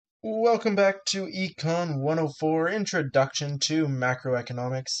Welcome back to Econ 104, Introduction to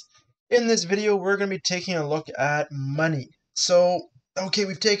Macroeconomics. In this video, we're going to be taking a look at money.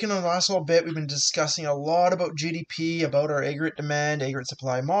 We've taken the last little bit, we've been discussing a lot about GDP, about our aggregate demand, aggregate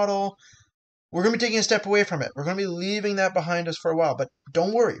supply model. We're going to be taking a step away from it. We're going to be leaving that behind us for a while, but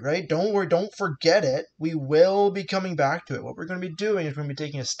don't worry, right? Don't worry, don't forget it. We will be coming back to it. What we're going to be doing is we're going to be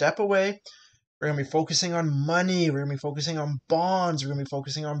taking a step away. We're going to be focusing on money. We're going to be focusing on bonds. We're going to be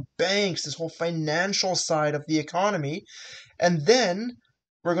focusing on banks, this whole financial side of the economy. And then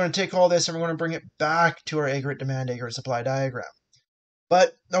we're going to take all this and we're going to bring it back to our aggregate demand, aggregate supply diagram.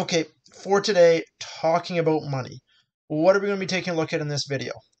 But, okay, for today, talking about money, what are we going to be taking a look at in this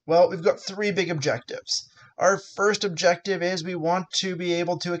video? Well, we've got three big objectives. Our first objective is we want to be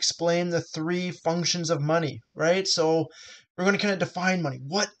able to explain the three functions of money, right? So we're going to kind of define money.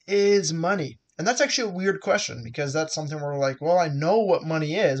 What is money? And that's actually a weird question because that's something where we're like, well, I know what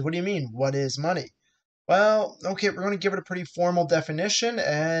money is. What do you mean? What is money? Well, okay, we're going to give it a pretty formal definition,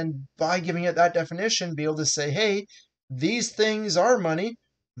 and by giving it that definition, be able to say, hey, these things are money,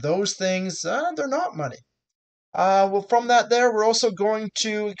 those things, they're not money. Well, from that there, we're also going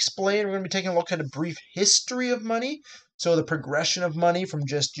to explain, we're going to be taking a look at a brief history of money. So the progression of money from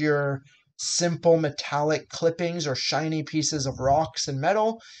just your simple metallic clippings or shiny pieces of rocks and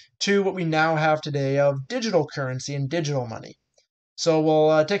metal to what we now have today of digital currency and digital money. So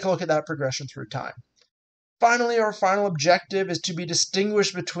we'll take a look at that progression through time. Finally, our final objective is to be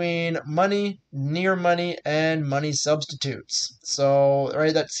distinguished between money, near money, and money substitutes. So,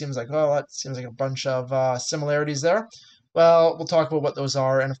 right, that seems like a bunch of similarities there. Well, we'll talk about what those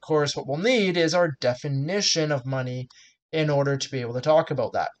are, and of course, what we'll need is our definition of money in order to be able to talk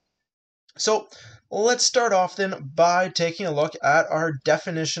about that. So, let's start off then by taking a look at our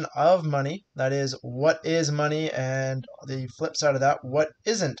definition of money. That is, what is money, and the flip side of that, what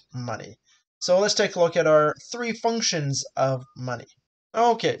isn't money. So let's take a look at our three functions of money.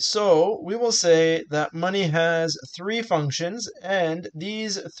 Okay, so we will say that money has three functions, and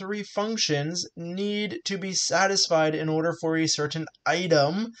these three functions need to be satisfied in order for a certain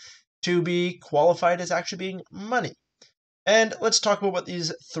item to be qualified as actually being money. And let's talk about what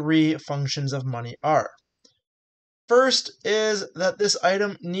these three functions of money are. First is that this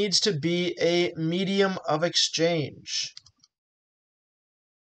item needs to be a medium of exchange.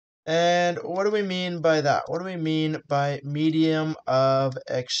 And what do we mean by that? What do we mean by medium of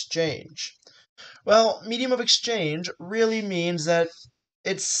exchange? Well, medium of exchange really means that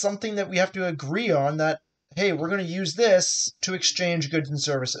it's something that we have to agree on that, hey, we're going to use this to exchange goods and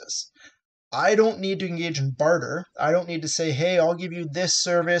services. I don't need to engage in barter. I don't need to say, hey, I'll give you this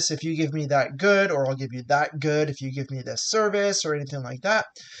service if you give me that good, or I'll give you that good if you give me this service, or anything like that.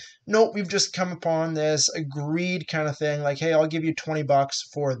 Nope, we've just come upon this agreed kind of thing, like, hey, I'll give you $20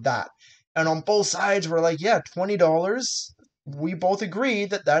 for that. And on both sides, we're like, yeah, $20. We both agree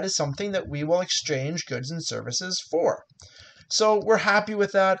that that is something that we will exchange goods and services for. So we're happy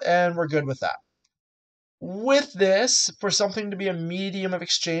with that, and we're good with that. With this, for something to be a medium of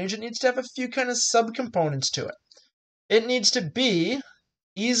exchange, it needs to have a few kind of subcomponents to it. It needs to be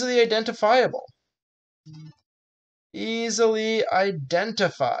easily identifiable. Easily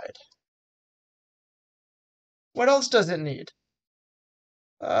identified. What else does it need?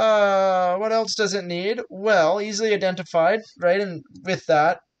 What else does it need? Well, easily identified, right? And with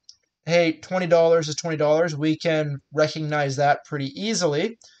that, hey, $20 is $20. We can recognize that pretty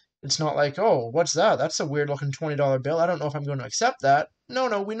easily. It's not like, oh, what's that? That's a weird looking $20 bill. I don't know if I'm going to accept that.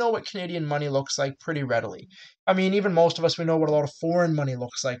 No, we know what Canadian money looks like pretty readily. I mean, even most of us, we know what a lot of foreign money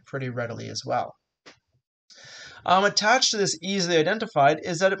looks like pretty readily as well. Attached to this easily identified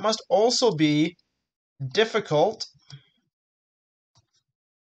is that it must also be difficult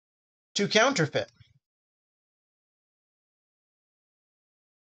to counterfeit.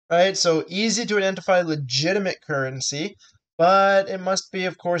 Right, so easy to identify legitimate currency, but it must be,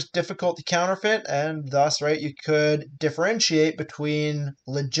 of course, difficult to counterfeit, and thus, right, you could differentiate between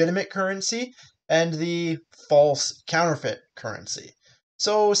legitimate currency and the false counterfeit currency.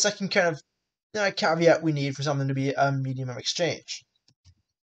 So, second kind of caveat we need for something to be a medium of exchange.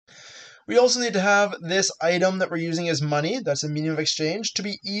 We also need to have this item that we're using as money, that's a medium of exchange, to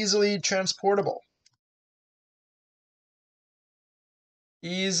be easily transportable.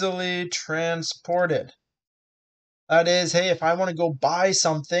 Easily transported. That is, hey, if I want to go buy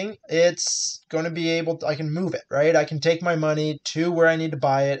something, it's going to be able to, I can move it, right? I can take my money to where I need to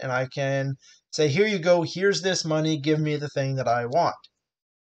buy it, and I can say, here you go, here's this money, give me the thing that I want.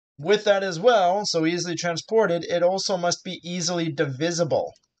 With that as well, so easily transported, it also must be easily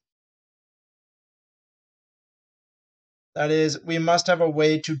divisible. That is, we must have a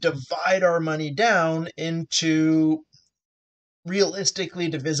way to divide our money down into realistically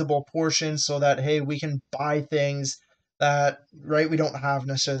divisible portions so that, hey, we can buy things that, right, we don't have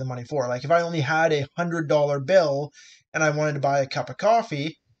necessarily the money for. Like if I only had a $100 bill and I wanted to buy a cup of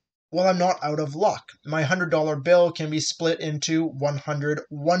coffee, well, I'm not out of luck. My $100 bill can be split into 100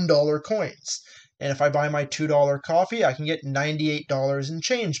 $1 coins. And if I buy my $2 coffee, I can get $98 in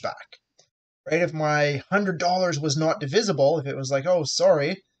change back. Right? If my $100 was not divisible, if it was like, oh,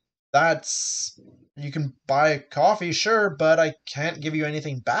 sorry, that's, you can buy a coffee, sure, but I can't give you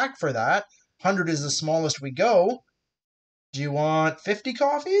anything back for that. 100 is the smallest we go. Do you want 50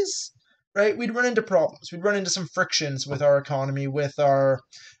 coffees? Right? We'd run into problems. We'd run into some frictions with our economy, with our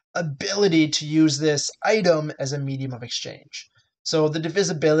ability to use this item as a medium of exchange. So the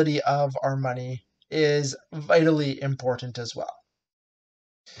divisibility of our money is vitally important as well.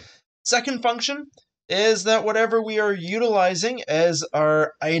 Second function is that whatever we are utilizing as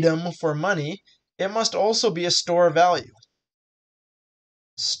our item for money, it must also be a store of value.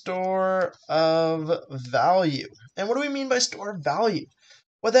 Store of value. And what do we mean by store of value?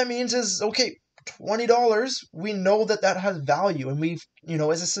 What that means is, okay, $20, we know that that has value. And we've,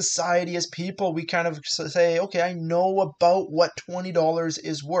 as a society, as people, we kind of say, okay, I know about what $20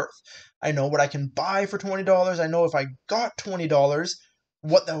 is worth. I know what I can buy for $20. I know if I got $20,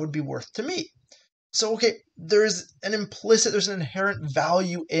 what that would be worth to me. So, okay, there's an inherent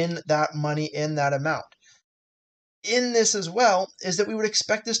value in that money, in that amount. In this as well is that we would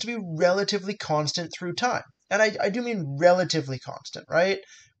expect this to be relatively constant through time. And I do mean relatively constant, right?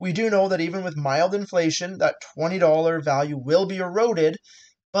 We do know that even with mild inflation, that $20 value will be eroded,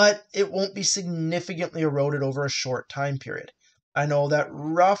 but it won't be significantly eroded over a short time period. I know that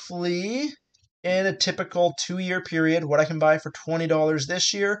roughly in a typical 2-year period, what I can buy for $20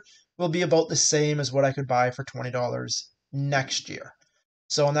 this year will be about the same as what I could buy for $20 next year.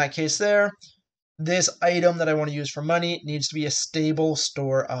 So in that case there, this item that I want to use for money needs to be a stable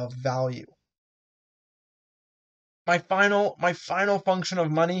store of value. My final function of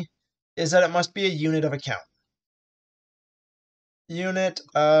money is that it must be a unit of account. Unit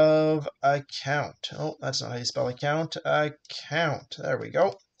of account. Oh, that's not how you spell account. Account. There we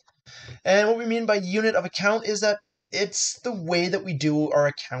go. And what we mean by unit of account is that it's the way that we do our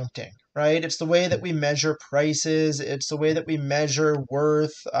accounting, right? It's the way that we measure prices. It's the way that we measure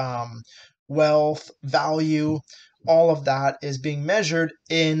worth, wealth, value. All of that is being measured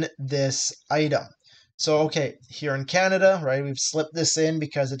in this item. So, okay, here in Canada, right, we've slipped this in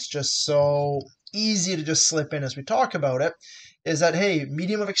because it's just so easy to just slip in as we talk about it, is that, hey,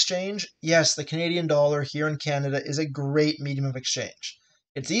 medium of exchange, yes, the Canadian dollar here in Canada is a great medium of exchange.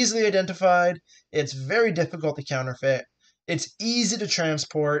 It's easily identified, it's very difficult to counterfeit, it's easy to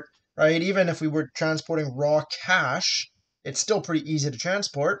transport, right? Even if we were transporting raw cash, it's still pretty easy to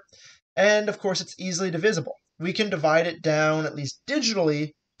transport. And of course, it's easily divisible. We can divide it down, at least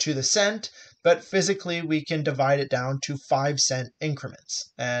digitally, to the cent, but physically we can divide it down to 5-cent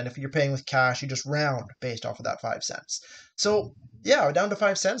increments. And if you're paying with cash, you just round based off of that 5 cents. So yeah, down to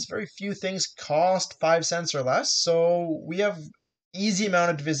 5 cents, very few things cost 5 cents or less. So we have easy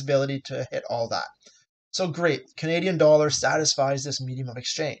amount of divisibility to hit all that. So great, Canadian dollar satisfies this medium of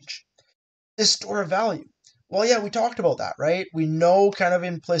exchange. This store of value. Well, yeah, we talked about that, right? We know kind of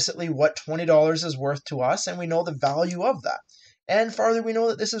implicitly what $20 is worth to us, and we know the value of that. And farther, we know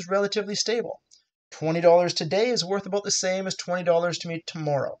that this is relatively stable. $20 today is worth about the same as $20 to me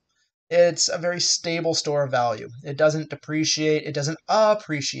tomorrow. It's a very stable store of value. It doesn't depreciate, it doesn't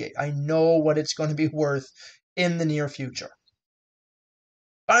appreciate. I know what it's going to be worth in the near future.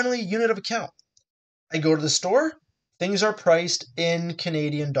 Finally, unit of account. I go to the store, things are priced in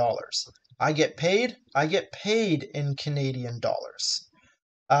Canadian dollars. I get paid in Canadian dollars.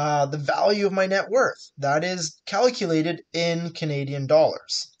 The value of my net worth, that is calculated in Canadian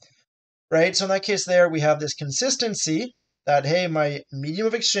dollars, right? So in that case there, we have this consistency that, hey, my medium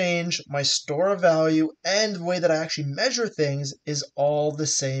of exchange, my store of value, and the way that I actually measure things is all the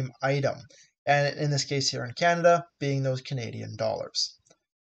same item. And in this case here in Canada, being those Canadian dollars.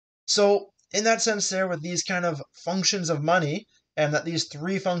 So in that sense there, with these kind of functions of money, and that these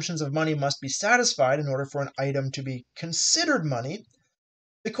 3 functions of money must be satisfied in order for an item to be considered money,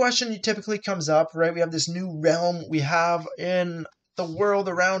 the question typically comes up, right? We have this new realm we have in the world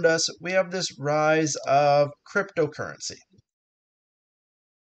around us. We have this rise of cryptocurrency.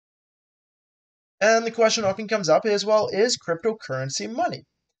 And the question often comes up is, well, is cryptocurrency money?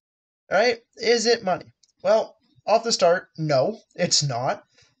 All right? Is it money? Well, off the start, no, it's not.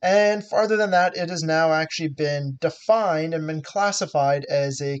 And farther than that, it has now actually been defined and been classified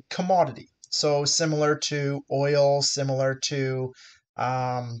as a commodity. So similar to oil, similar to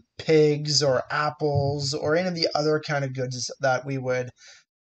pigs or apples or any of the other kind of goods that we would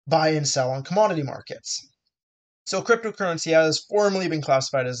buy and sell on commodity markets. So cryptocurrency has formally been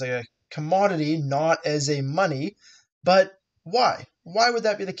classified as a commodity, not as a money. But why? Why would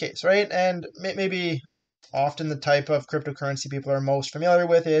that be the case, right? And maybe often the type of cryptocurrency people are most familiar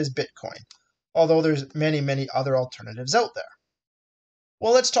with is Bitcoin, although there's many, many other alternatives out there.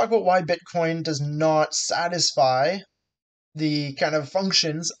 Well, let's talk about why Bitcoin does not satisfy the kind of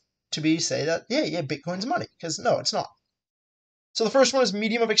functions to be say that, yeah, Bitcoin's money, because no, it's not. So the first one is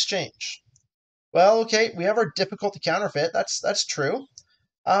medium of exchange. Well, okay, we have our difficult to counterfeit. That's true.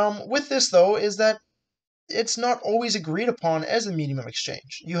 With this, though, is that it's not always agreed upon as a medium of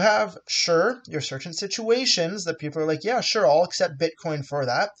exchange. You have, sure, your certain situations that people are like, yeah, sure, I'll accept Bitcoin for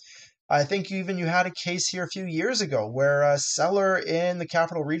that. I think even you had a case here a few years ago where a seller in the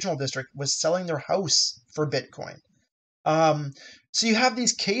Capital Regional District was selling their house for Bitcoin. So you have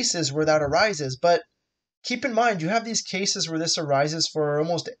these cases where that arises, but keep in mind, you have these cases where this arises for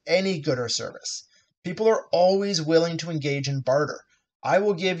almost any good or service. People are always willing to engage in barter. I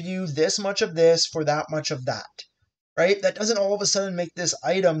will give you this much of this for that much of that, right? That doesn't all of a sudden make this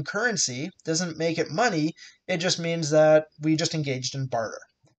item currency, doesn't make it money. It just means that we just engaged in barter.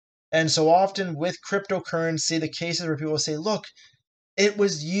 And so often with cryptocurrency, the cases where people say, look, it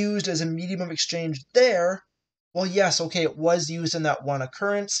was used as a medium of exchange there. Well, yes, okay, it was used in that one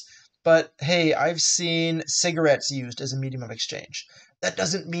occurrence, but hey, I've seen cigarettes used as a medium of exchange. That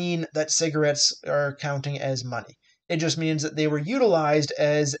doesn't mean that cigarettes are counting as money. It just means that they were utilized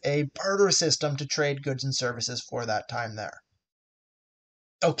as a barter system to trade goods and services for that time there.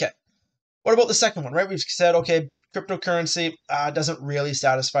 Okay, what about the second one, right? We've said, okay, cryptocurrency doesn't really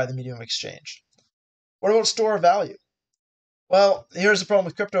satisfy the medium of exchange. What about store of value? Well, here's the problem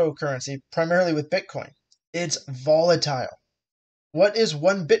with cryptocurrency, primarily with Bitcoin. It's volatile. What is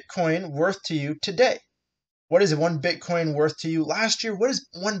one Bitcoin worth to you today? What is one Bitcoin worth to you last year? What is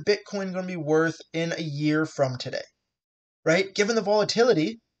one Bitcoin going to be worth in a year from today? Right? Given the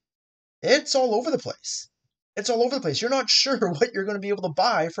volatility, it's all over the place. It's all over the place. You're not sure what you're going to be able to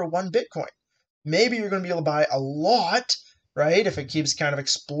buy for one Bitcoin. Maybe you're going to be able to buy a lot, right? If it keeps kind of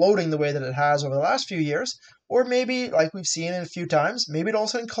exploding the way that it has over the last few years. Or maybe, like we've seen in a few times, maybe it all of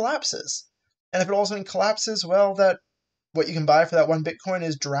a sudden collapses. And if it all of a sudden collapses, well, that what you can buy for that one Bitcoin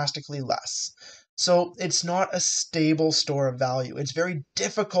is drastically less. So it's not a stable store of value. It's very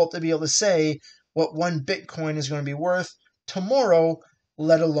difficult to be able to say what one Bitcoin is going to be worth tomorrow,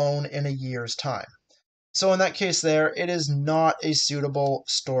 let alone in a year's time. So in that case there, it is not a suitable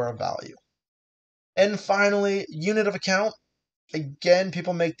store of value. And finally, unit of account. Again,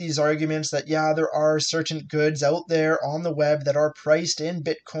 people make these arguments that, yeah, there are certain goods out there on the web that are priced in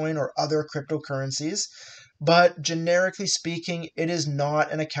Bitcoin or other cryptocurrencies, but generically speaking, it is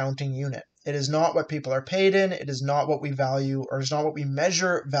not an accounting unit. It is not what people are paid in. It is not what we value, or is not what we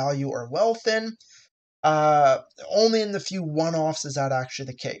measure value or wealth in. Only in the few one-offs is that actually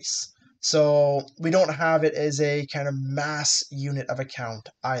the case. So we don't have it as a kind of mass unit of account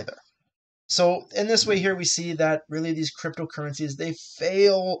either. So in this way here, we see that really these cryptocurrencies, they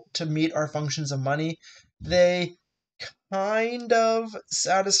fail to meet our functions of money. They kind of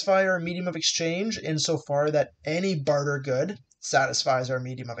satisfy our medium of exchange insofar that any barter good satisfies our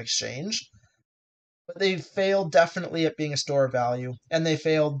medium of exchange. But they fail definitely at being a store of value, and they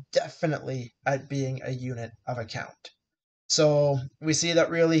fail definitely at being a unit of account. So we see that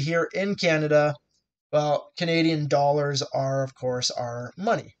really here in Canada, well, Canadian dollars are, of course, our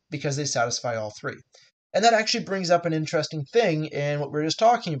money because they satisfy all three. And that actually brings up an interesting thing in what we were just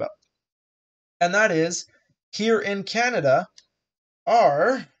talking about. And that is, here in Canada,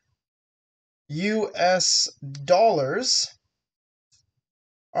 our US dollars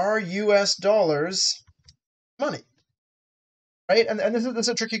money, right? And this is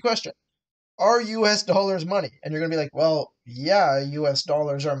a tricky question. Are US dollars money? And you're going to be like, well, yeah, US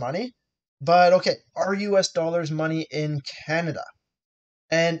dollars are money. But okay, are US dollars money in Canada?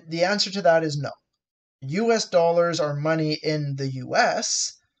 And the answer to that is no. US dollars are money in the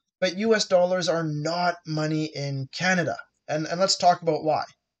US, but US dollars are not money in Canada. And let's talk about why.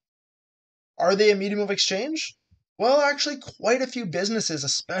 Are they a medium of exchange? Well, actually, quite a few businesses,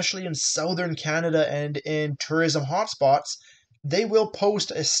 especially in southern Canada and in tourism hotspots, they will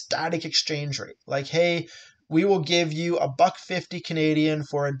post a static exchange rate. Like, hey, we will give you $1.50 Canadian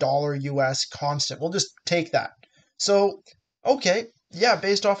for $1 US constant. We'll just take that. So, okay, yeah,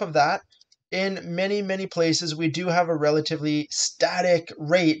 based off of that, in many, many places, we do have a relatively static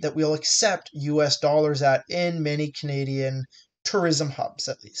rate that we'll accept US dollars at in many Canadian tourism hubs,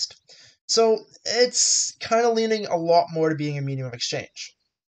 at least. So it's kind of leaning a lot more to being a medium of exchange.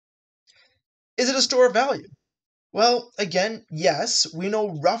 Is it a store of value? Well, again, yes, we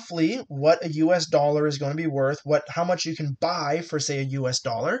know roughly what a US dollar is going to be worth, how much you can buy for, say, a US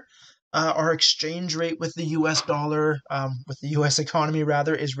dollar. Our exchange rate with the US dollar, with the US economy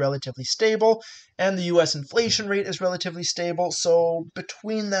rather, is relatively stable, and the US inflation rate is relatively stable. So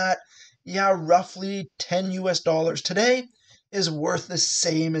between that, yeah, roughly 10 US dollars today is worth the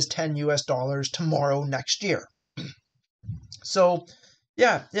same as 10 US dollars tomorrow next year. So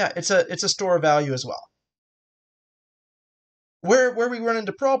yeah, it's a store of value as well. Where we run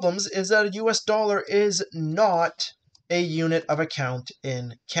into problems is that a US dollar is not a unit of account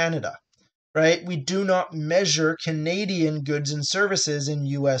in Canada, right? We do not measure Canadian goods and services in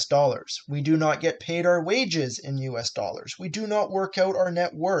US dollars. We do not get paid our wages in US dollars. We do not work out our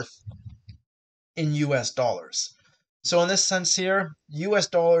net worth in US dollars. So in this sense here, US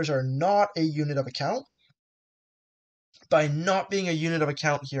dollars are not a unit of account. By not being a unit of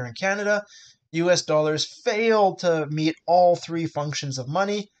account here in Canada, US dollars fail to meet all three functions of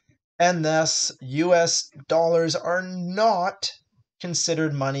money, and thus US dollars are not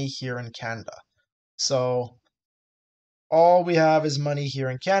considered money here in Canada. So all we have is money here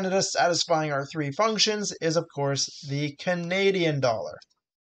in Canada, satisfying our three functions is, of course, the Canadian dollar.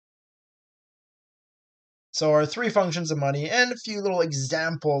 So our three functions of money and a few little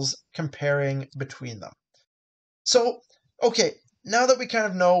examples comparing between them. So, okay, now that we kind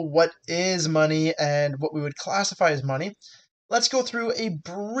of know what is money and what we would classify as money, let's go through a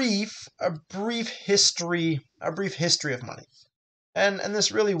brief history of money. And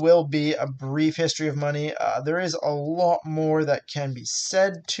this really will be a brief history of money. There is a lot more that can be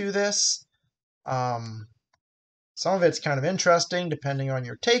said to this. Some of it's kind of interesting depending on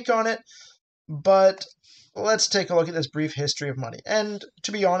your take on it, but let's take a look at this brief history of money. And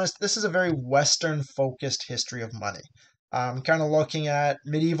to be honest, this is a very Western-focused history of money. Kind of looking at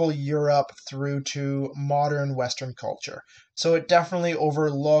medieval Europe through to modern Western culture. So it definitely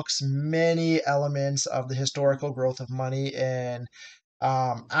overlooks many elements of the historical growth of money in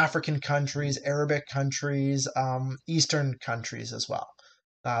African countries, Arabic countries, Eastern countries as well.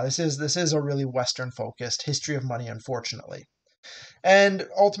 This is a really Western-focused history of money, unfortunately. And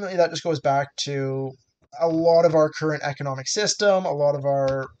ultimately, that just goes back to a lot of our current economic system, a lot of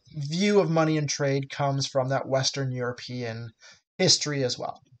our view of money and trade comes from that Western European history as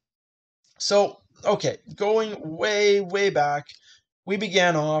well. So, okay, going way, way back, we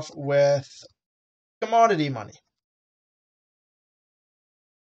began off with commodity money.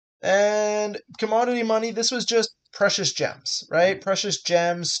 And commodity money, this was just precious gems, right? Precious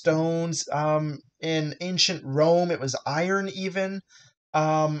gems, stones. In ancient Rome, it was iron even.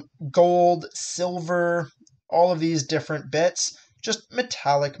 Gold, silver, all of these different bits, just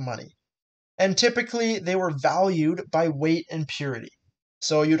metallic money. And typically they were valued by weight and purity.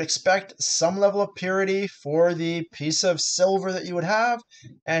 So you'd expect some level of purity for the piece of silver that you would have,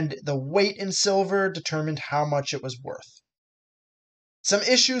 and the weight in silver determined how much it was worth. Some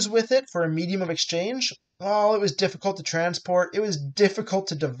issues with it for a medium of exchange. Well, it was difficult to transport, it was difficult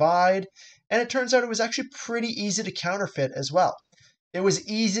to divide, and it turns out it was actually pretty easy to counterfeit as well. It was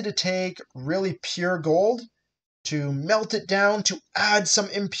easy to take really pure gold, to melt it down, to add some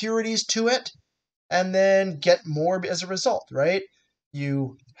impurities to it, and then get more as a result, right?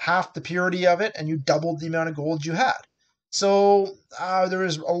 You halved the purity of it and you doubled the amount of gold you had. So there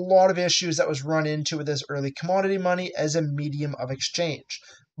was a lot of issues that was run into with this early commodity money as a medium of exchange.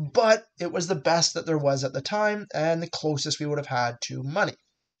 But it was the best that there was at the time and the closest we would have had to money.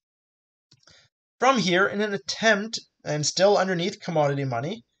 From here, in an attempt, and still underneath commodity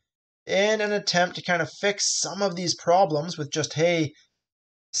money, in an attempt to kind of fix some of these problems with just, hey,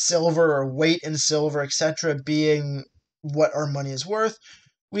 silver or weight in silver, etc., being what our money is worth,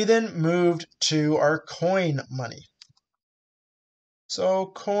 we then moved to our coin money.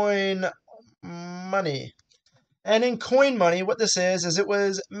 So coin money. And in coin money, what this is it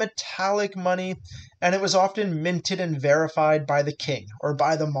was metallic money, and it was often minted and verified by the king, or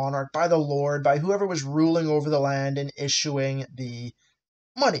by the monarch, by the lord, by whoever was ruling over the land and issuing the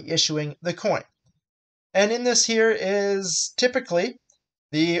money, issuing the coin. And in this here is typically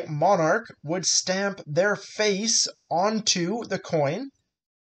the monarch would stamp their face onto the coin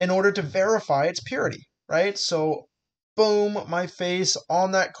in order to verify its purity, right? So, boom, my face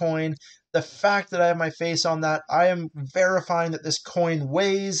on that coin. The fact that I have my face on that, I am verifying that this coin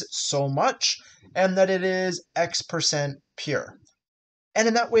weighs so much and that it is X% pure. And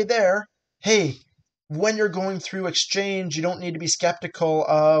in that way there, hey, when you're going through exchange, you don't need to be skeptical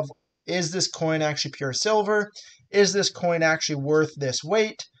of, is this coin actually pure silver? Is this coin actually worth this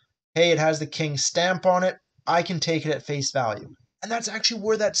weight? hey, it has the king's stamp on it, I can take it at face value. And that's actually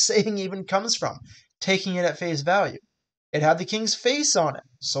where that saying even comes from, taking it at face value. It had the king's face on it,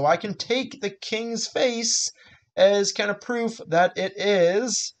 so I can take the king's face as kind of proof that it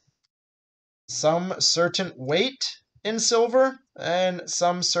is some certain weight in silver and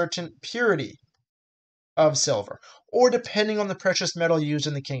some certain purity of silver, or depending on the precious metal used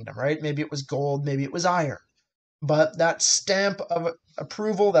in the kingdom, right? Maybe it was gold, maybe it was iron. But that stamp of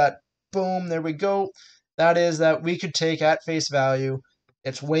approval, that boom, there we go, that is that we could take at face value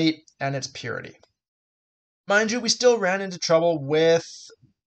its weight and its purity. Mind you, we still ran into trouble with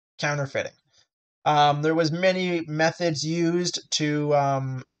counterfeiting. There was many methods used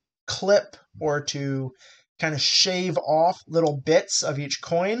to clip or to kind of shave off little bits of each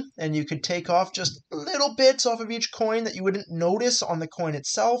coin, and you could take off just little bits off of each coin that you wouldn't notice on the coin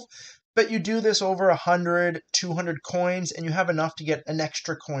itself, but you do this over 100, 200 coins, and you have enough to get an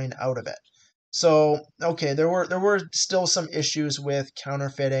extra coin out of it. So, okay, there were still some issues with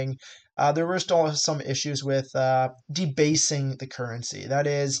counterfeiting. There were still some issues with debasing the currency. That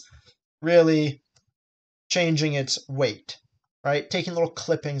is, really changing its weight, right? Taking little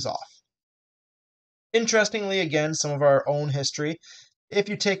clippings off. Interestingly, again, some of our own history. If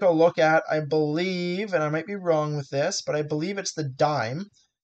you take a look at, I believe, and I might be wrong with this, but I believe it's the dime.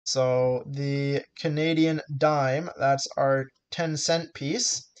 So the Canadian dime, that's our 10-cent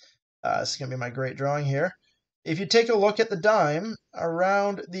piece. This is going to be my great drawing here. If you take a look at the dime,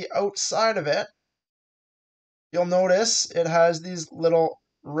 around the outside of it, you'll notice it has these little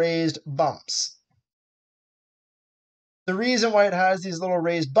raised bumps. The reason why it has these little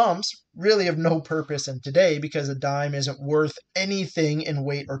raised bumps really have no purpose in today, because a dime isn't worth anything in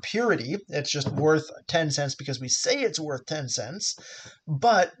weight or purity. It's just worth 10 cents because we say it's worth 10 cents.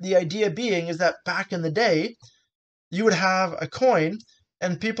 But the idea being is that back in the day, you would have a coin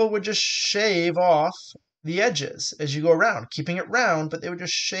and people would just shave off the edges as you go around, keeping it round, but they would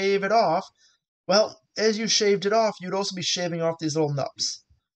just shave it off. Well, as you shaved it off, you'd also be shaving off these little nubs.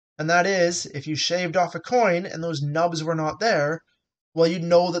 And that is, if you shaved off a coin and those nubs were not there, well, you'd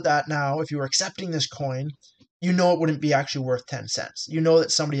know that now, if you were accepting this coin, you know it wouldn't be actually worth 10 cents. You know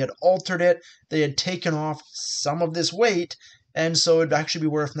that somebody had altered it, they had taken off some of this weight, and so it'd actually be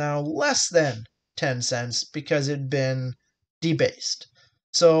worth now less than 10 cents because it'd been debased.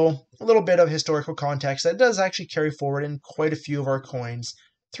 So a little bit of historical context that does actually carry forward in quite a few of our coins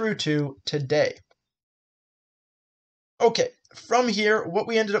through to today. Okay, from here, what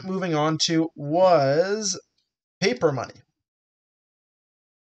we ended up moving on to was paper money.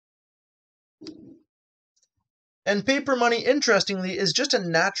 And paper money, interestingly, is just a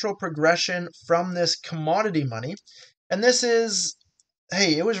natural progression from this commodity money. And this is,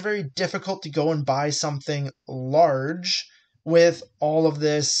 hey, it was very difficult to go and buy something large with all of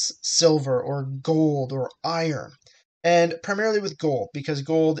this silver or gold or iron. And primarily with gold, because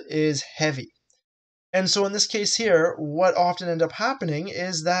gold is heavy. And so in this case here, what often ended up happening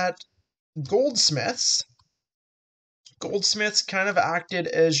is that goldsmiths kind of acted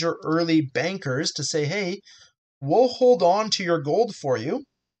as your early bankers to say, hey, we'll hold on to your gold for you.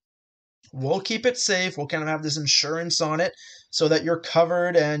 We'll keep it safe. We'll kind of have this insurance on it so that you're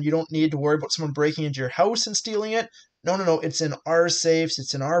covered and you don't need to worry about someone breaking into your house and stealing it. No. It's in our safes.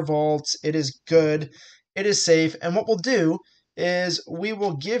 It's in our vaults. It is good. It is safe. And what we'll do is we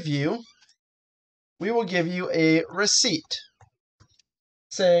will give you a receipt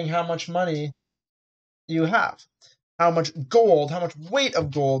saying how much money you have, how much gold, how much weight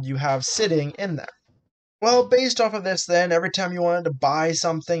of gold you have sitting in there. Well, based off of this then, every time you wanted to buy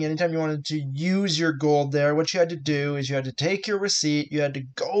something, anytime you wanted to use your gold there, what you had to do is you had to take your receipt, you had to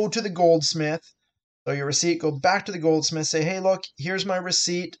go to the goldsmith. So your receipt, go back to the goldsmith, say, hey, look, here's my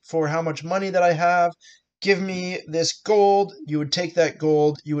receipt for how much money that I have. Give me this gold. You would take that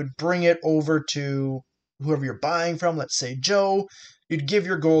gold, you would bring it over to whoever you're buying from, let's say Joe. You'd give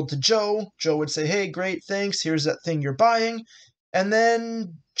your gold to Joe. Joe would say, hey, great, thanks. Here's that thing you're buying. And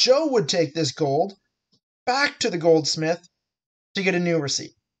then Joe would take this gold back to the goldsmith to get a new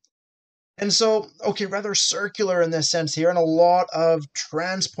receipt. And so, okay, rather circular in this sense here, and a lot of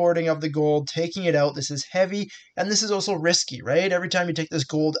transporting of the gold, taking it out. This is heavy, and this is also risky, right? Every time you take this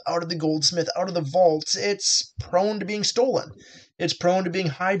gold out of the goldsmith, out of the vaults, it's prone to being stolen. It's prone to being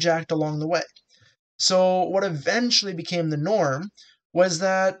hijacked along the way. So what eventually became the norm was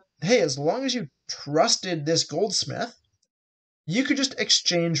that, hey, as long as you trusted this goldsmith, you could just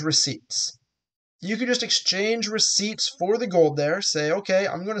exchange receipts. You could just exchange receipts for the gold there, say, okay,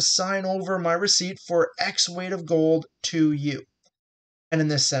 I'm going to sign over my receipt for X weight of gold to you. And in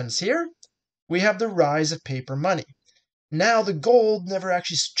this sense here, we have the rise of paper money. Now the gold never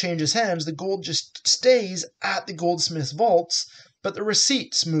actually changes hands. The gold just stays at the goldsmith's vaults, but the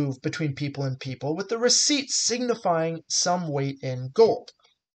receipts move between people and people, with the receipts signifying some weight in gold.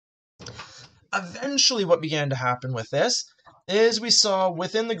 Eventually, what began to happen with this is we saw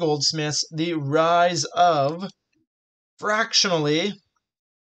within the goldsmiths the rise of fractional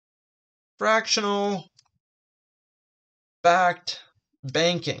backed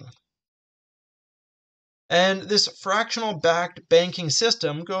banking. And this fractional backed banking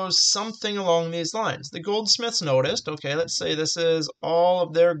system goes something along these lines. The goldsmiths noticed, okay, let's say this is all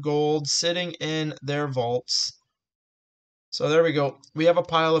of their gold sitting in their vaults. So there we go. We have a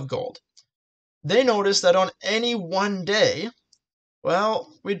pile of gold. They noticed that on any one day,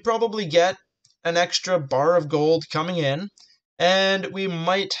 well, we'd probably get an extra bar of gold coming in, and we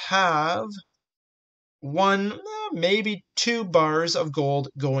might have one, maybe 2 bars of gold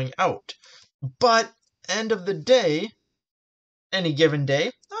going out. But end of the day, any given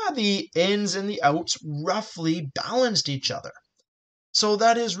day, the ins and the outs roughly balanced each other. So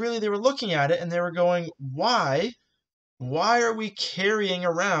that is really, they were looking at it and they were going, why are we carrying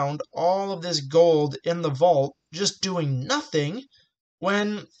around all of this gold in the vault just doing nothing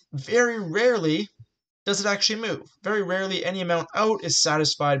when very rarely does it actually move? Very rarely any amount out is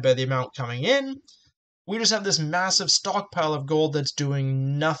satisfied by the amount coming in. We just have this massive stockpile of gold that's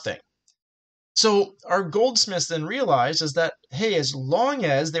doing nothing. So our goldsmiths then realized is that, hey, as long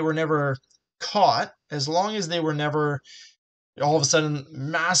as they were never caught, as long as they were never all of a sudden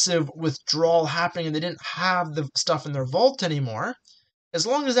massive withdrawal happening and they didn't have the stuff in their vault anymore, as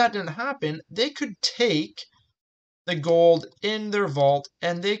long as that didn't happen, they could take the gold in their vault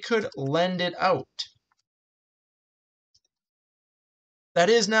and they could lend it out. That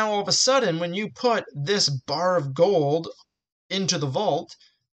is, now all of a sudden, when you put this bar of gold into the vault,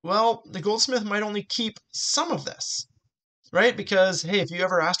 well, the goldsmith might only keep some of this, right? Because, hey, if you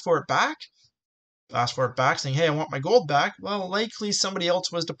ever asked for it back saying, hey, I want my gold back, well, likely somebody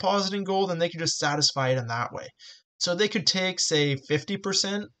else was depositing gold and they could just satisfy it in that way. So they could take, say,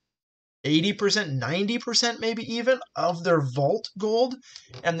 50%, 80%, 90% maybe even of their vault gold,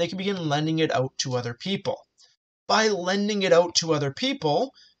 and they could begin lending it out to other people. By lending it out to other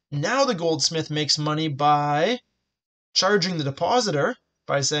people, now the goldsmith makes money by charging the depositor,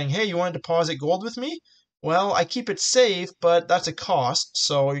 by saying, hey, you want to deposit gold with me? Well, I keep it safe, but that's a cost,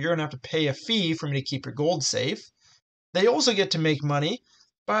 so you're going to have to pay a fee for me to keep your gold safe. They also get to make money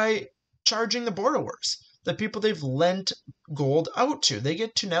by charging the borrowers, the people they've lent gold out to. They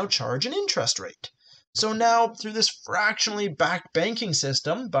get to now charge an interest rate. So now, through this fractionally backed banking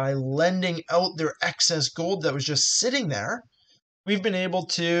system, by lending out their excess gold that was just sitting there, we've been able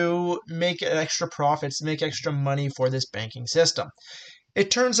to make extra profits, make extra money for this banking system. It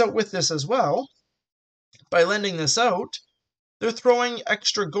turns out with this as well, by lending this out, they're throwing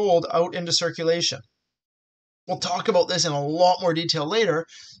extra gold out into circulation. We'll talk about this in a lot more detail later,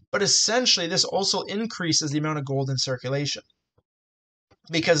 but essentially this also increases the amount of gold in circulation.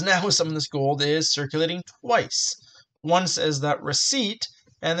 Because now some of this gold is circulating twice. Once as that receipt,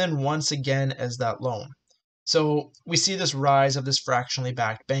 and then once again as that loan. So we see this rise of this fractionally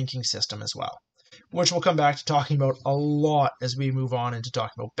backed banking system as well, which we'll come back to talking about a lot as we move on into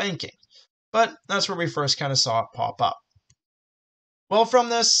talking about banking. But that's where we first kind of saw it pop up. Well, from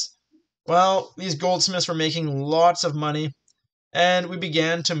this, these goldsmiths were making lots of money, and we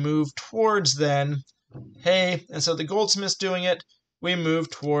began to move towards then, hey, and so the goldsmiths doing it, we move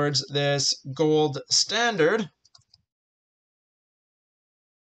towards this gold standard.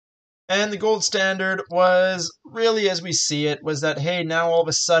 And the gold standard was really, as we see it, was that, hey, now all of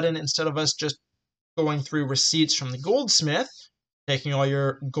a sudden, instead of us just going through receipts from the goldsmith, taking all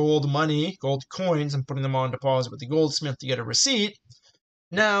your gold money, gold coins, and putting them on deposit with the goldsmith to get a receipt,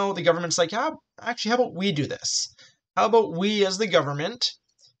 now the government's like, how about we do this? How about we, as the government,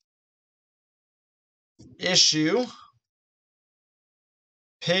 issue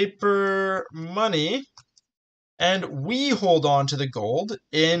paper money, and we hold on to the gold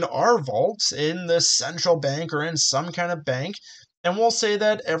in our vaults, in the central bank or in some kind of bank, and we'll say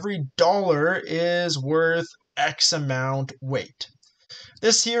that every dollar is worth X amount weight.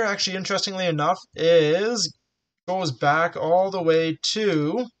 This here, actually, interestingly enough, goes back all the way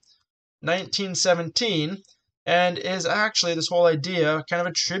to 1917, and is actually, this whole idea, kind of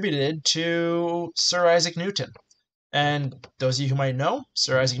attributed to Sir Isaac Newton. And those of you who might know,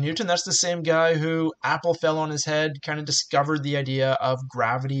 Sir Isaac Newton, that's the same guy who apple fell on his head, kind of discovered the idea of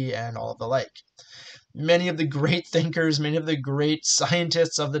gravity and all of the like. Many of the great thinkers, many of the great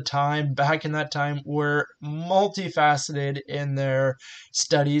scientists of the time, back in that time, were multifaceted in their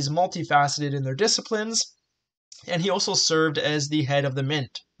studies, multifaceted in their disciplines. And he also served as the head of the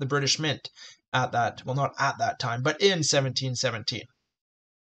mint, the British Mint, at that, well, not at that time, but in 1717.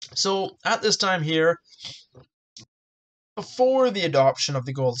 So at this time here, before the adoption of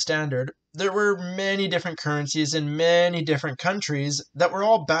the gold standard, there were many different currencies in many different countries that were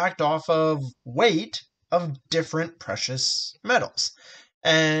all backed off of weight of different precious metals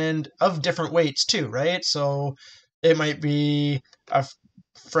and of different weights too, right? So it might be a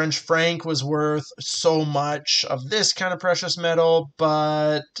French franc was worth so much of this kind of precious metal,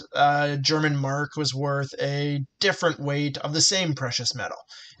 but a German mark was worth a different weight of the same precious metal.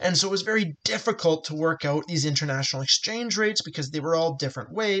 And so it was very difficult to work out these international exchange rates because they were all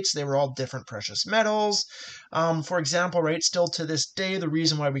different weights, they were all different precious metals. For example, right, still to this day, the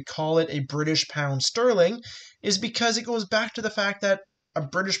reason why we call it a British pound sterling is because it goes back to the fact that a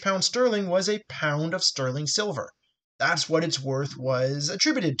British pound sterling was a pound of sterling silver. That's what its worth was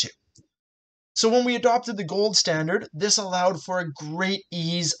attributed to. So when we adopted the gold standard, this allowed for a great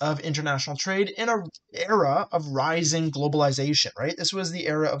ease of international trade in an era of rising globalization, right? This was the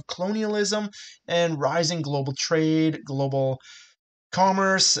era of colonialism and rising global trade, global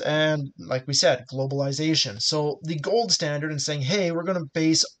commerce, and like we said, globalization. So the gold standard and saying, hey, we're going to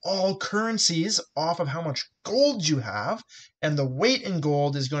base all currencies off of how much gold you have, and the weight in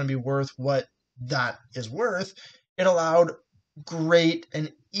gold is going to be worth what that is worth. It allowed great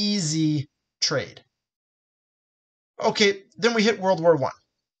and easy trade. Okay, then we hit World War I.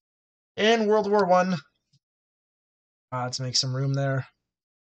 In World War I, let's make some room there.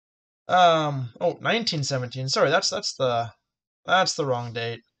 1917. Sorry, that's the wrong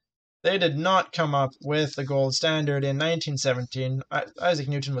date. They did not come up with the gold standard in 1917. Isaac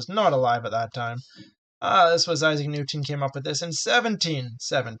Newton was not alive at that time. This was Isaac Newton came up with this in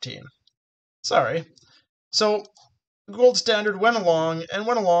 1717. Sorry. So the gold standard went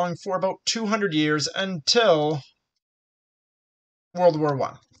along for about 200 years until World War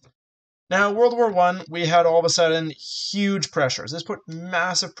I. Now, World War I, we had all of a sudden huge pressures. This put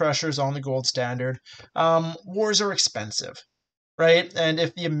massive pressures on the gold standard. Wars are expensive, right? And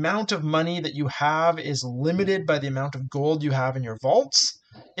if the amount of money that you have is limited by the amount of gold you have in your vaults,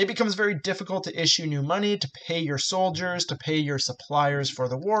 it becomes very difficult to issue new money, to pay your soldiers, to pay your suppliers for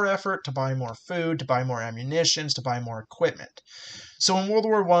the war effort, to buy more food, to buy more ammunitions, to buy more equipment. So in World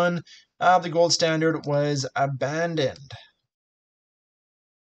War I, the gold standard was abandoned.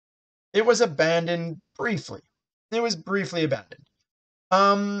 It was abandoned briefly. It was briefly abandoned.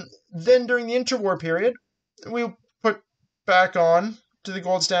 Then during the interwar period, we put back on to the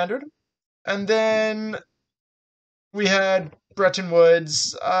gold standard. And then we had Bretton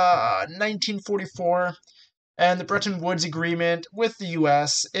Woods, 1944, and the Bretton Woods Agreement with the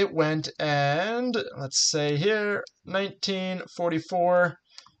US. It went and, let's say here, 1944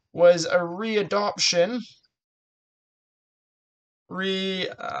 was a readoption.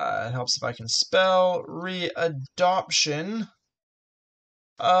 It helps if I can spell, readoption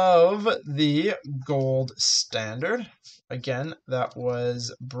of the gold standard. Again, that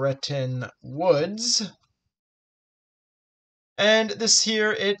was Bretton Woods. And this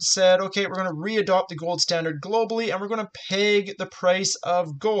here, it said, okay, we're going to readopt the gold standard globally, and we're going to peg the price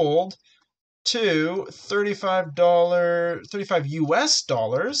of gold to $35 US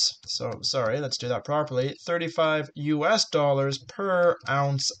dollars. So, sorry, let's do that properly. $35 US dollars per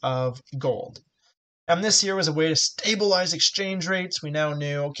ounce of gold. And this here was a way to stabilize exchange rates. We now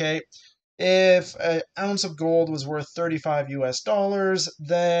knew, okay, if an ounce of gold was worth 35 US dollars,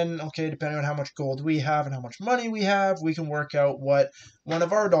 then, okay, depending on how much gold we have and how much money we have, we can work out what one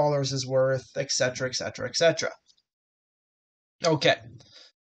of our dollars is worth, etc., etc., etc. Okay.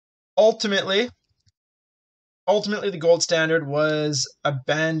 Ultimately, the gold standard was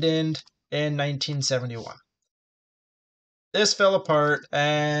abandoned in 1971. This fell apart,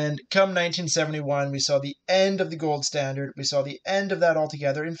 and come 1971, we saw the end of the gold standard. We saw the end of that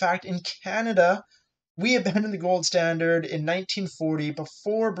altogether. In fact, in Canada, we abandoned the gold standard in 1940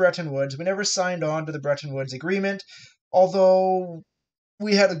 before Bretton Woods. We never signed on to the Bretton Woods Agreement, although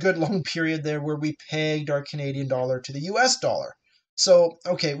we had a good long period there where we pegged our Canadian dollar to the US dollar. So,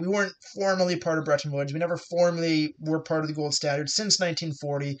 okay, we weren't formally part of Bretton Woods. We never formally were part of the gold standard since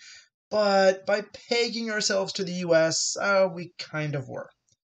 1940, but by pegging ourselves to the US, we kind of were.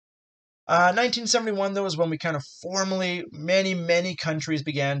 1971, though, is when we kind of formally, many countries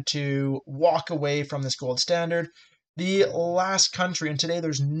began to walk away from this gold standard. The last country, and today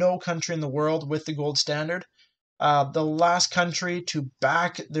there's no country in the world with the gold standard, the last country to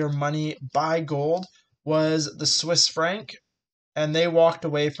back their money by gold was the Swiss franc, and they walked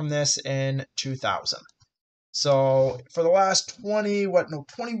away from this in 2000. So for the last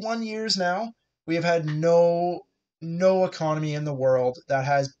 21 years now, we have had no no economy in the world that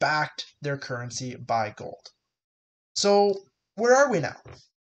has backed their currency by gold. So where are we now?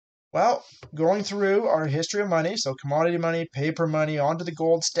 Well, going through our history of money, so commodity money, paper money, onto the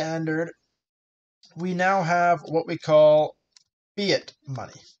gold standard, we now have what we call fiat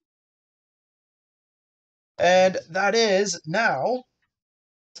money. And that is now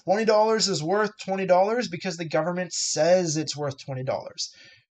 $20 is worth $20 because the government says it's worth $20.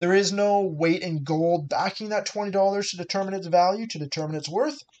 There is no weight in gold backing that $20 to determine its value, to determine its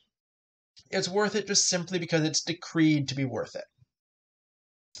worth. It's worth it just simply because it's decreed to be worth it.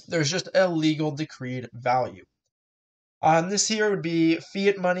 There's just a legal decreed value. This here would be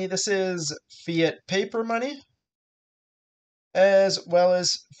fiat money. This is fiat paper money, as well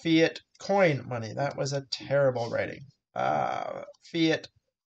as fiat coin money. That was a terrible writing. Fiat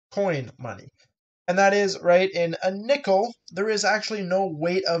coin money. And that is, right, in a nickel, there is actually no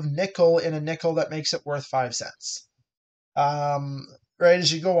weight of nickel in a nickel that makes it worth 5 cents. Right,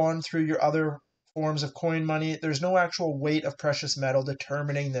 as you go on through your other forms of coin money, there's no actual weight of precious metal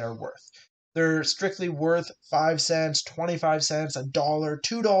determining their worth. They're strictly worth 5 cents, 25 cents, $1,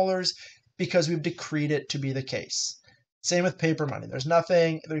 $2, because we've decreed it to be the case. Same with paper money. There's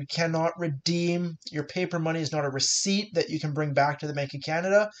nothing, you cannot redeem. Your paper money is not a receipt that you can bring back to the Bank of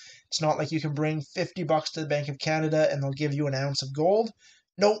Canada. It's not like you can bring $50 to the Bank of Canada and they'll give you an ounce of gold.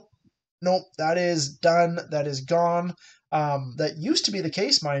 Nope, that is done, that is gone. That used to be the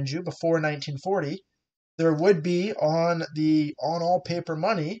case, mind you, before 1940. There would be on all paper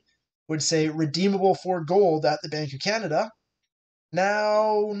money would say redeemable for gold at the Bank of Canada.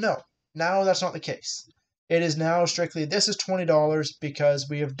 Now, no. Now that's not the case. It is now strictly, this is $20 because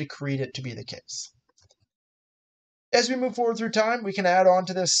we have decreed it to be the case. As we move forward through time, we can add on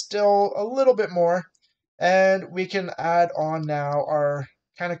to this still a little bit more, and we can add on now our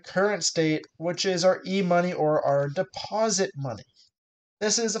kind of current state, which is our e-money or our deposit money.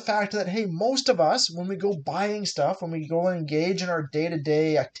 This is the fact that, hey, most of us, when we go buying stuff, when we go and engage in our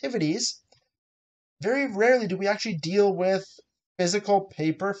day-to-day activities, very rarely do we actually deal with physical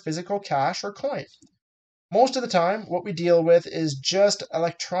paper, physical cash, or coin. Most of the time, what we deal with is just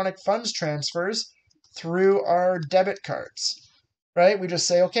electronic funds transfers through our debit cards, right? We just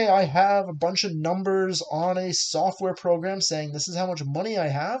say, okay, I have a bunch of numbers on a software program saying this is how much money I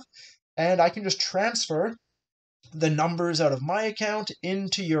have, and I can just transfer the numbers out of my account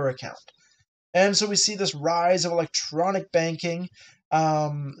into your account. And so we see this rise of electronic banking,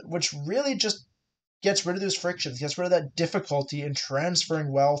 which really just gets rid of those frictions, gets rid of that difficulty in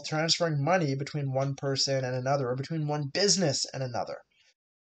transferring wealth, transferring money between one person and another, or between one business and another.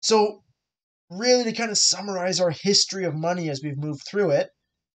 So really, to kind of summarize our history of money as we've moved through it,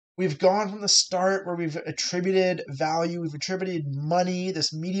 we've gone from the start where we've attributed value, we've attributed money,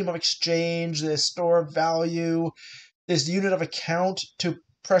 this medium of exchange, this store of value, this unit of account, to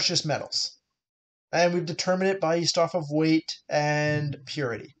precious metals. And we've determined it based off of weight and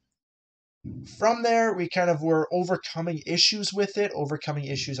purity. From there, we kind of were overcoming issues with it, overcoming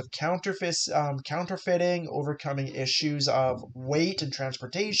issues of counterfeiting, overcoming issues of weight and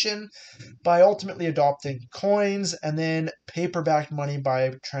transportation by ultimately adopting coins and then paper-backed money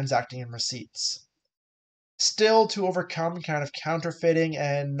by transacting in receipts. Still, to overcome kind of counterfeiting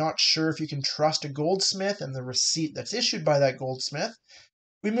and not sure if you can trust a goldsmith and the receipt that's issued by that goldsmith,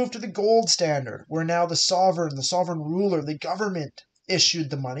 we moved to the gold standard, where now the sovereign ruler, the government issued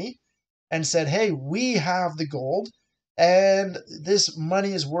the money and said, hey, we have the gold, and this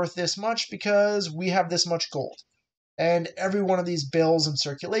money is worth this much because we have this much gold. And every one of these bills in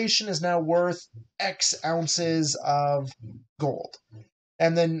circulation is now worth X ounces of gold.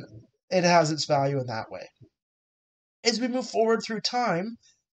 And then it has its value in that way. As we move forward through time,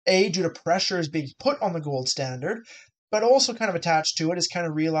 due to pressures being put on the gold standard, but also kind of attached to it is kind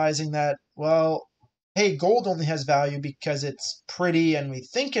of realizing that, well, hey, gold only has value because it's pretty and we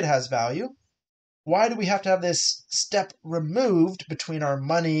think it has value. Why do we have to have this step removed between our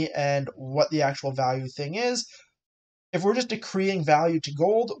money and what the actual value thing is? If we're just decreeing value to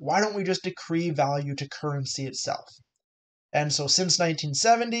gold, why don't we just decree value to currency itself? And so since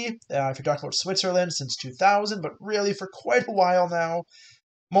 1970, if you're talking about Switzerland, since 2000, but really for quite a while now,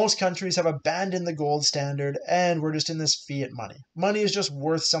 most countries have abandoned the gold standard and we're just in this fiat money. Money is just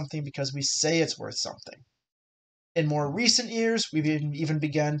worth something because we say it's worth something. In more recent years, we've even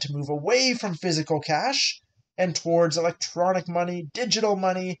begun to move away from physical cash and towards electronic money, digital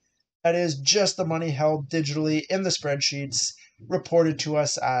money, that is just the money held digitally in the spreadsheets reported to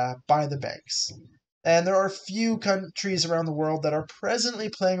us by the banks. And there are few countries around the world that are presently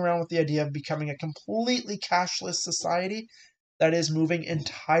playing around with the idea of becoming a completely cashless society that is moving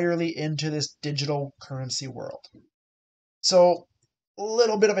entirely into this digital currency world. So a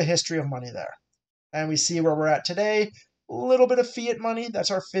little bit of a history of money there. And we see where we're at today. A little bit of fiat money,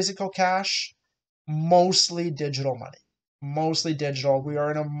 that's our physical cash, mostly digital money. Mostly digital. We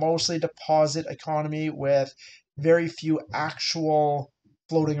are in a mostly deposit economy with very few actual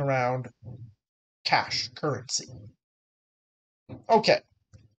floating around cash currency. Okay,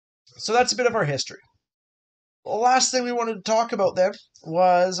 so that's a bit of our history. The last thing we wanted to talk about then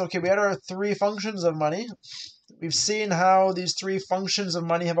was, okay, we had our three functions of money. We've seen how these three functions of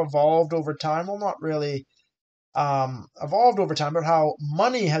money have evolved over time. Well, not really evolved over time, but how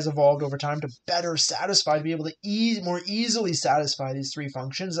money has evolved over time to better satisfy, to be able to more easily satisfy these three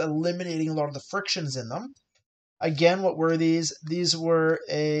functions, eliminating a lot of the frictions in them. Again, what were these? These were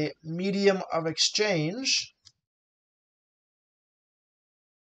a medium of exchange,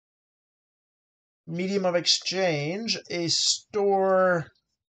 a store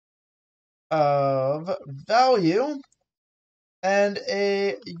of value, and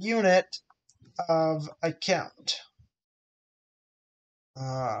a unit of account.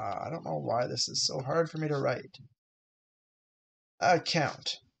 I don't know why this is so hard for me to write.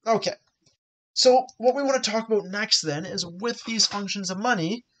 Account. Okay. So what we want to talk about next then is with these functions of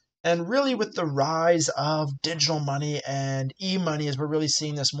money, and really with the rise of digital money and e-money, as we're really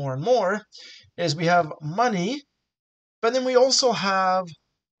seeing this more and more, is we have money, but then we also have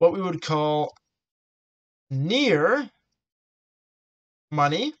what we would call near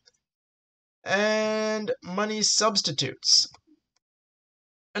money and money substitutes.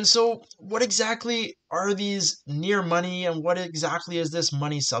 And so what exactly are these near money and what exactly is this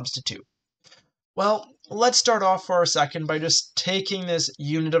money substitute? Well, let's start off for a second by just taking this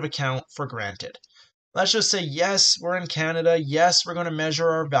unit of account for granted. Let's just say, yes, we're in Canada. Yes, we're going to measure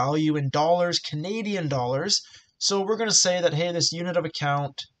our value in dollars, Canadian dollars. So we're going to say that, hey, this unit of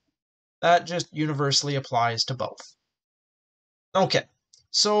account, that just universally applies to both. Okay,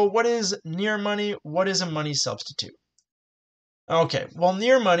 so what is near money? What is a money substitute? Okay, well,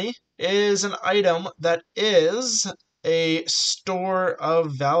 near money is an item that is a store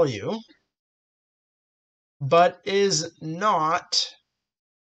of value, but is not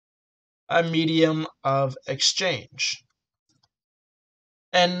a medium of exchange.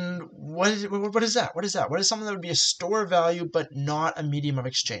 And what is that? What is that? What is something that would be a store of value but not a medium of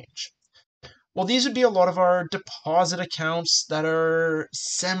exchange? Well, these would be a lot of our deposit accounts that are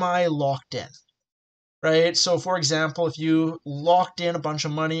semi-locked in, right? So for example, if you locked in a bunch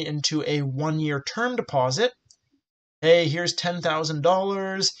of money into a 1-year term deposit, hey, here's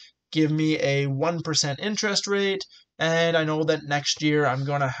 $10,000, give me a 1% interest rate, and I know that next year I'm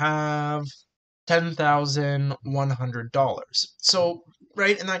going to have $10,100. So,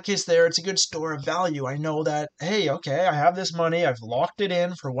 right, in that case there, it's a good store of value. I know that, hey, okay, I have this money, I've locked it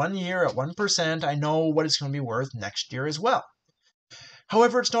in for 1 year at 1%, I know what it's going to be worth next year as well.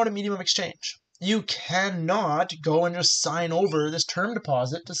 However, it's not a medium of exchange. You cannot go and just sign over this term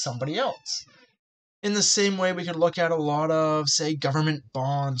deposit to somebody else. In the same way, we could look at a lot of, say, government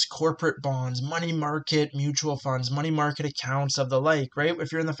bonds, corporate bonds, money market mutual funds, money market accounts of the like, right?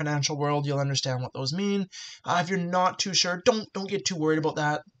 If you're in the financial world, you'll understand what those mean. If you're not too sure, don't get too worried about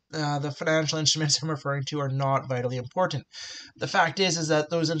that. The financial instruments I'm referring to are not vitally important. The fact is that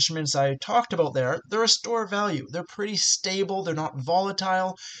those instruments I talked about there, they're a store of value. They're pretty stable. They're not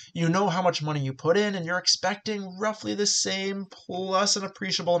volatile. You know how much money you put in, and you're expecting roughly the same plus an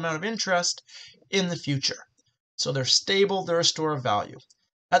appreciable amount of interest in the future. So they're stable. They're a store of value.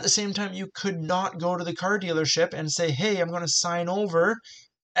 At the same time, you could not go to the car dealership and say, hey, I'm going to sign over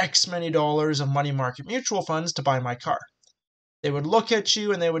X many dollars of money market mutual funds to buy my car. They would look at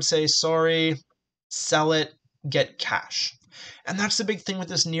you and they would say, sorry, sell it, get cash. And that's the big thing with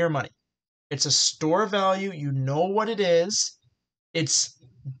this near money. It's a store of value. You know what it is. It's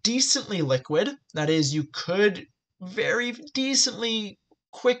decently liquid. That is, you could very decently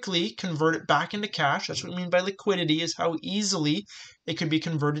quickly convert it back into cash. That's what we mean by liquidity, is how easily it could be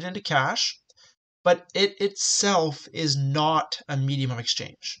converted into cash. But it itself is not a medium of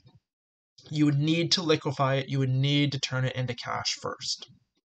exchange. You would need to liquefy it. You would need to turn it into cash first.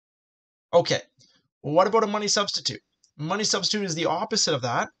 Okay, what about a money substitute? Money substitute is the opposite of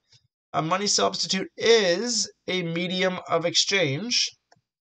that. A money substitute is a medium of exchange,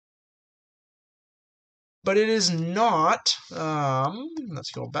 but it is not,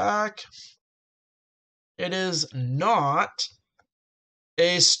 let's go back. It is not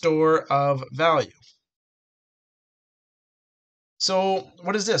a store of value. So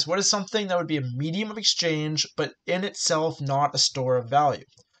what is this? What is something that would be a medium of exchange, but in itself not a store of value?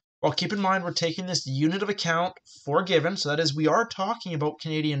 Well, keep in mind we're taking this unit of account for given, so that is we are talking about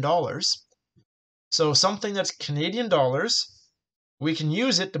Canadian dollars. So something that's Canadian dollars, we can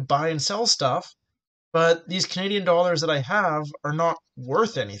use it to buy and sell stuff, but these Canadian dollars that I have are not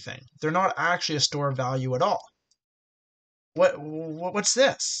worth anything. They're not actually a store of value at all. What's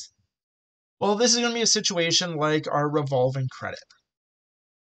this? Well, this is going to be a situation like our revolving credit.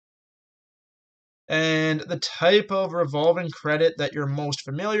 And the type of revolving credit that you're most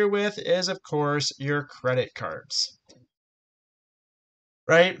familiar with is, of course, your credit cards.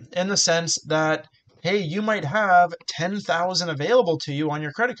 Right? In the sense that, hey, you might have 10,000 available to you on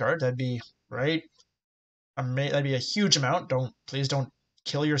your credit card. That'd be, right? That'd be a huge amount. Please don't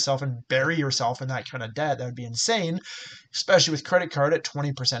kill yourself and bury yourself in that kind of debt. That would be insane, especially with credit card at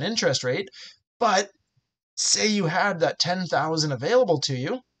 20% interest rate. But say you had that 10,000 available to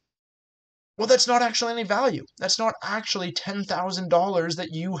you. Well, that's not actually any value. That's not actually $10,000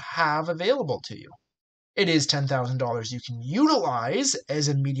 that you have available to you. It is $10,000 you can utilize as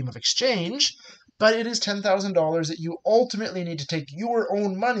a medium of exchange, but it is $10,000 that you ultimately need to take your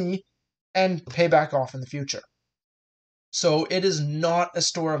own money and pay back off in the future. So it is not a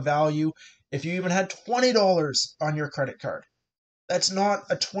store of value. If you even had $20 on your credit card, that's not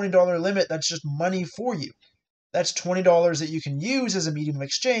a $20 limit. That's just money for you. That's $20 that you can use as a medium of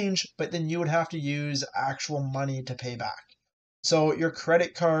exchange, but then you would have to use actual money to pay back. So your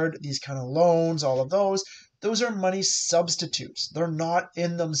credit card, these kind of loans, all of those are money substitutes. They're not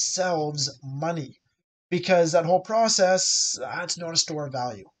in themselves money, because that whole process, that's not a store of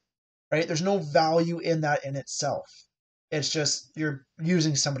value, right? There's no value in that in itself. It's just you're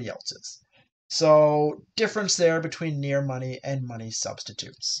using somebody else's. So difference there between near money and money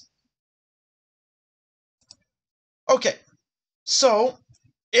substitutes. Okay, so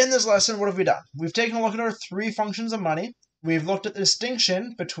in this lesson, what have we done? We've taken a look at our three functions of money. We've looked at the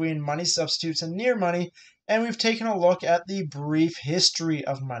distinction between money substitutes and near money, and we've taken a look at the brief history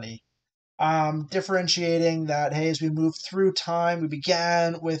of money. Differentiating that, hey, as we move through time, we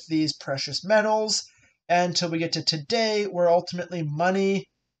began with these precious metals until we get to today, where ultimately money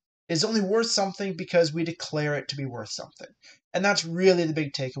is only worth something because we declare it to be worth something. And that's really the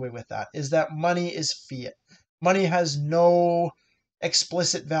big takeaway with that, is that money is fiat. Money has no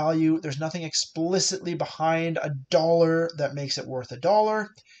explicit value. There's nothing explicitly behind a dollar that makes it worth a dollar.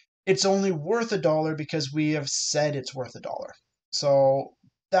 It's only worth a dollar because we have said it's worth a dollar. So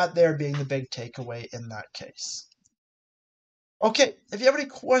that there being the big takeaway in that case. Okay, if you have any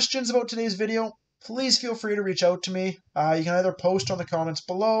questions about today's video, please feel free to reach out to me. You can either post on the comments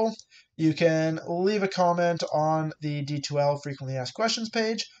below, you can leave a comment on the D2L Frequently Asked Questions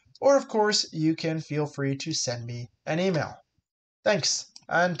page, or of course, you can feel free to send me an email. Thanks.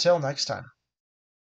 Until next time.